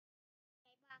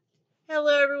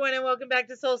Hello, everyone, and welcome back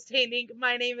to Soul Standing.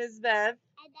 My name is Beth,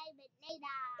 And I'm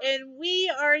Nada. and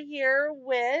we are here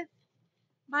with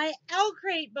my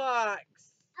OwlCrate box.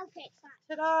 Okay,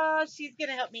 fine. Ta-da! She's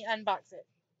gonna help me unbox it.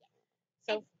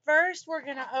 So first, we're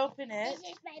gonna open it. This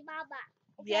is my mama.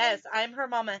 Okay? Yes, I'm her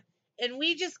mama, and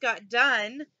we just got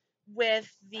done with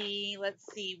the. Let's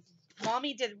see,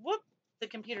 Mommy did. Whoop! The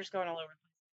computer's going all over.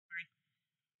 Sorry.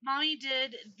 Mommy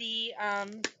did the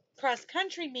cross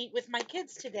country meet with my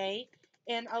kids today,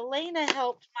 and Elena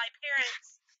helped my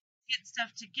parents get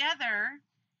stuff together,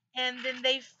 and then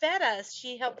they fed us.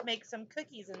 She helped make some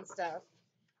cookies and stuff.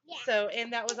 Yeah. So,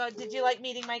 and that was all. Did you like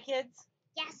meeting my kids?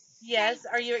 Yes. Yes.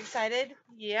 Are you excited?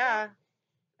 Yeah.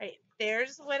 Right.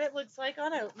 There's what it looks like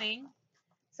on opening.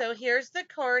 So here's the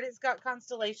card. It's got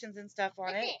constellations and stuff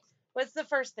on it. What's the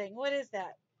first thing? What is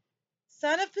that?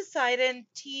 Son of Poseidon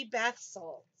tea bath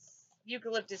salts.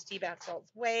 Eucalyptus tea bath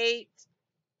salts. Wait.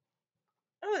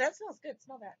 Oh, that smells good.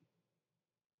 Smell that.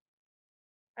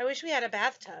 I wish we had a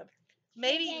bathtub.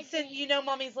 Maybe since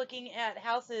Mommy's looking at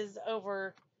houses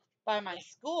over by my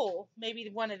school,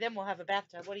 maybe one of them will have a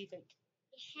bathtub. What do you think?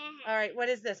 All right, what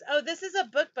is this? Oh, this is a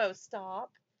book bow.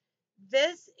 Stop.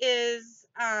 This is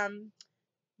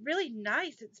really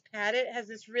nice. It's padded. It has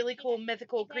this really cool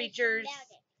mythical creatures,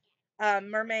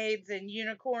 mermaids and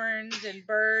unicorns and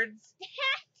birds.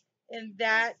 And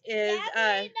that is not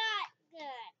good.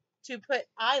 to put.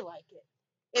 I like it.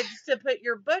 It's to put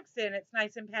your books in. It's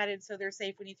nice and padded so they're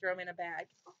safe when you throw them in a bag.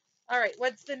 All right,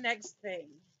 what's the next thing?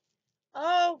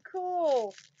 Oh,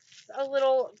 cool. A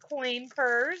little coin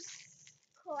purse.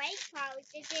 Coin purse.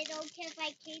 Is it okay if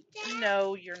I keep that?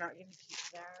 No, you're not going to keep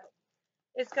that.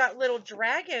 It's got little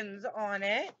dragons on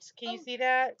it. Can you see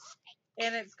that?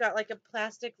 And it's got like a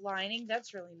plastic lining.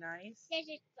 That's really nice. This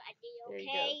is funny, okay? There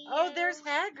you go. Oh, there's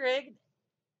Hagrid.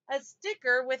 A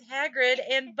sticker with Hagrid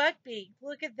and Buckbeak.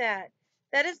 Look at that.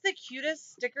 That is the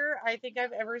cutest sticker I think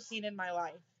I've ever seen in my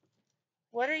life.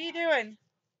 What are you doing?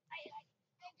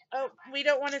 Oh, we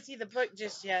don't want to see the book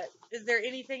just yet. Is there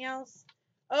anything else?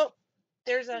 Oh,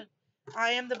 there's a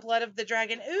I am the blood of the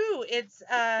dragon. Ooh, it's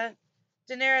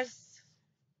Daenerys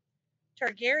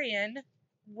Targaryen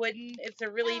wooden. It's a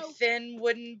really thin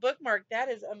wooden bookmark. That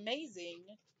is amazing.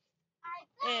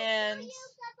 And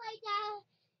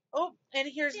oh, and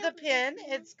here's the pen.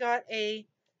 It's got a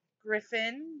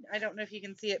griffin. I don't know if you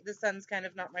can see it. The sun's kind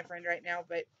of not my friend right now,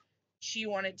 but she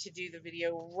wanted to do the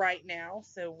video right now,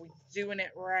 so we're doing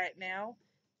it right now.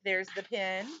 There's the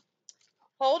pen.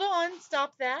 Hold on.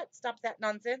 Stop that. Stop that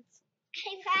nonsense.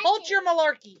 Hold your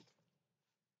malarkey.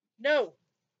 No.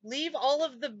 Leave all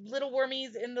of the little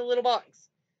wormies in the little box.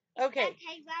 Okay.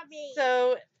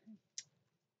 So,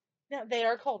 now they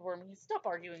are called wormies. Stop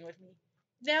arguing with me.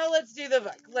 Now let's do the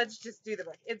book. Let's just do the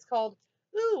book. It's called,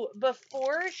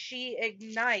 Before She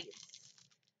Ignites.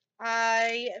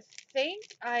 I think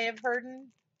I've heard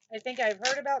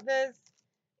about this.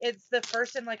 It's the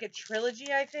first in like a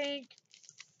trilogy, I think.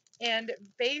 And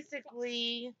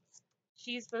basically,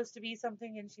 she's supposed to be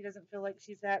something and she doesn't feel like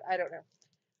she's that. I don't know.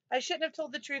 I shouldn't have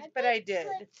told the truth, but I did.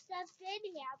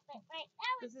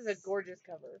 This is a gorgeous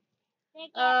cover.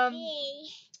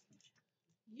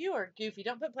 You are goofy.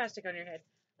 Don't put plastic on your head.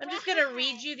 I'm just going to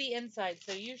read you the inside,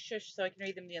 so you shush so I can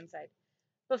read them the inside.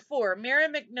 Before, Mira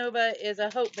McNova is a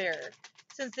hope bearer.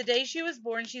 Since the day she was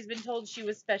born, she's been told she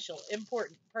was special,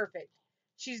 important, perfect.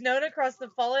 She's known across the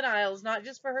Fallen Isles not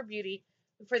just for her beauty,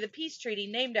 but for the peace treaty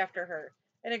named after her,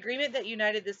 an agreement that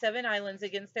united the 7 islands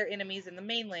against their enemies in the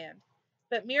mainland.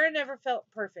 But Mira never felt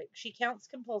perfect. She counts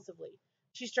compulsively.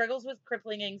 She struggles with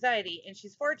crippling anxiety, and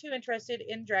she's far too interested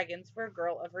in dragons for a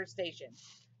girl of her station.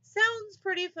 Sounds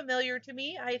pretty familiar to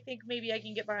me. I think maybe I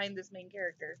can get behind this main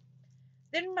character.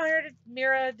 Then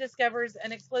Mira discovers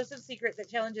an explosive secret that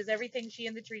challenges everything she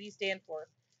and the treaty stand for.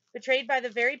 Betrayed by the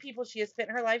very people she has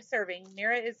spent her life serving,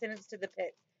 Mira is sentenced to the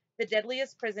pit, the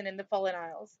deadliest prison in the Fallen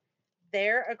Isles.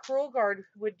 There, a cruel guard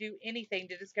would do anything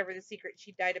to discover the secret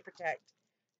she'd die to protect.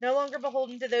 No longer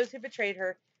beholden to those who betrayed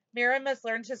her, Mira must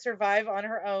learn to survive on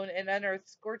her own and unearth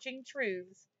scorching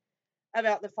truths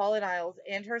about the Fallen Isles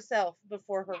and herself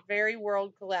before her very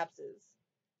world collapses.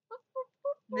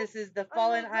 This is the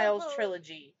Fallen Isles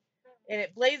trilogy, and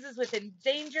it blazes with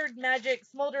endangered magic,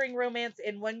 smoldering romance,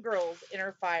 and one girl's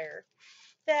inner fire.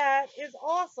 That is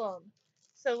awesome.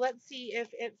 So let's see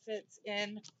if it fits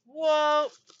in. Whoa!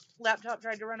 Laptop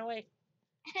tried to run away.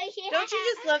 Don't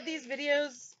you just love these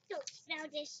videos? Don't smell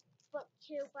this book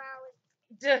too well.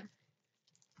 Duh.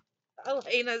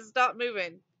 Elena, stop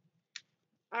moving.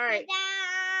 All right.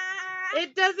 Ta-da!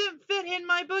 It doesn't fit in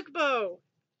my book bow.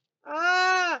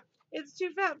 Ah! It's too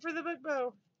fat for the book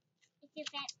bow. It's too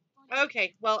fat for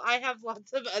Okay, well, I have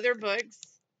lots of other books.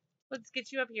 Let's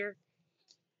get you up here.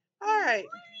 All right.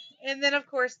 And then, of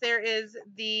course, there is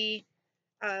the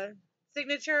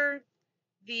signature,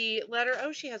 the letter.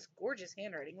 Oh, she has gorgeous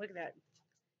handwriting. Look at that.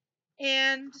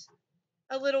 And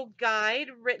a little guide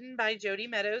written by Jody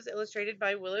Meadows, illustrated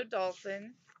by Willow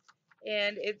Dawson.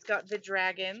 And it's got the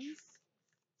dragons.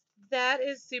 That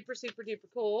is super, super duper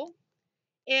cool.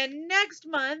 And next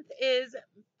month is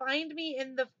Find Me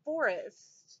in the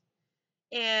Forest.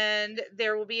 And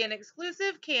there will be an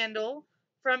exclusive candle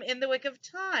from In the Wick of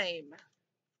Time.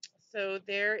 So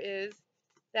there is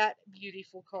that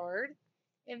beautiful card.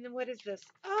 And then what is this?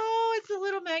 Oh, it's a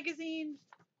little magazine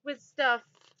with stuff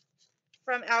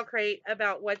from OwlCrate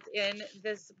about what's in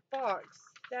this box.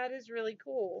 That is really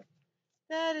cool.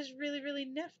 That is really, really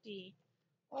nifty.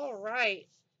 All right.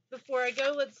 Before I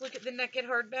go, let's look at the naked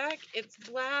hardback. It's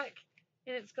black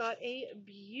and it's got a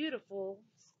beautiful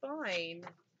spine.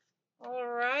 All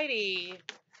righty.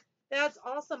 That's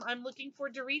awesome. I'm looking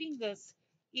forward to reading this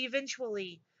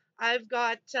eventually. I've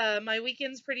got my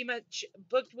weekends pretty much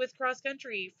booked with cross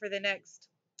country for the next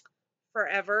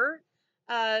forever.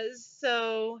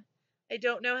 So I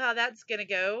don't know how that's going to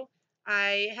go.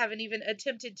 I haven't even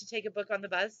attempted to take a book on the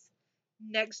bus.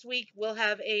 Next week, we'll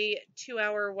have a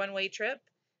 2-hour one-way trip,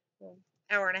 well,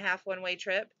 hour and a half one-way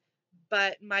trip.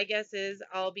 But my guess is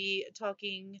I'll be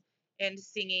talking and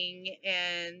singing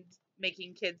and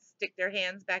making kids stick their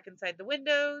hands back inside the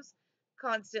windows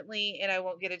constantly, and I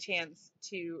won't get a chance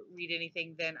to read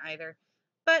anything then either.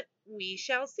 But we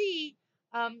shall see.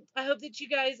 I hope that you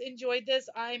guys enjoyed this.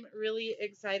 I'm really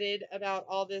excited about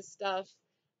all this stuff.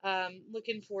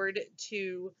 Looking forward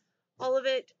to all of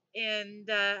it. And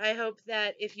I hope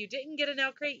that if you didn't get an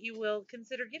OwlCrate, you will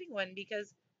consider getting one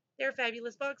because they're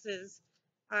fabulous boxes.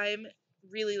 I'm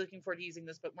really looking forward to using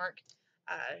this bookmark.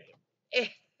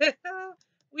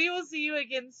 We will see you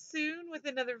again soon with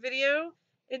another video.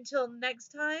 Until next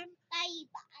time. Bye,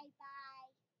 bye,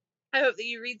 bye. I hope that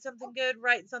you read something good,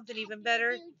 write something even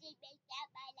better.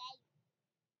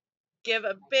 Give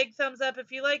a big thumbs up if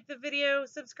you like the video.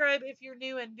 Subscribe if you're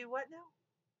new, and do what now?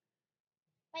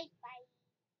 Bye,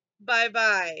 bye.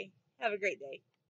 Bye-bye. Have a great day.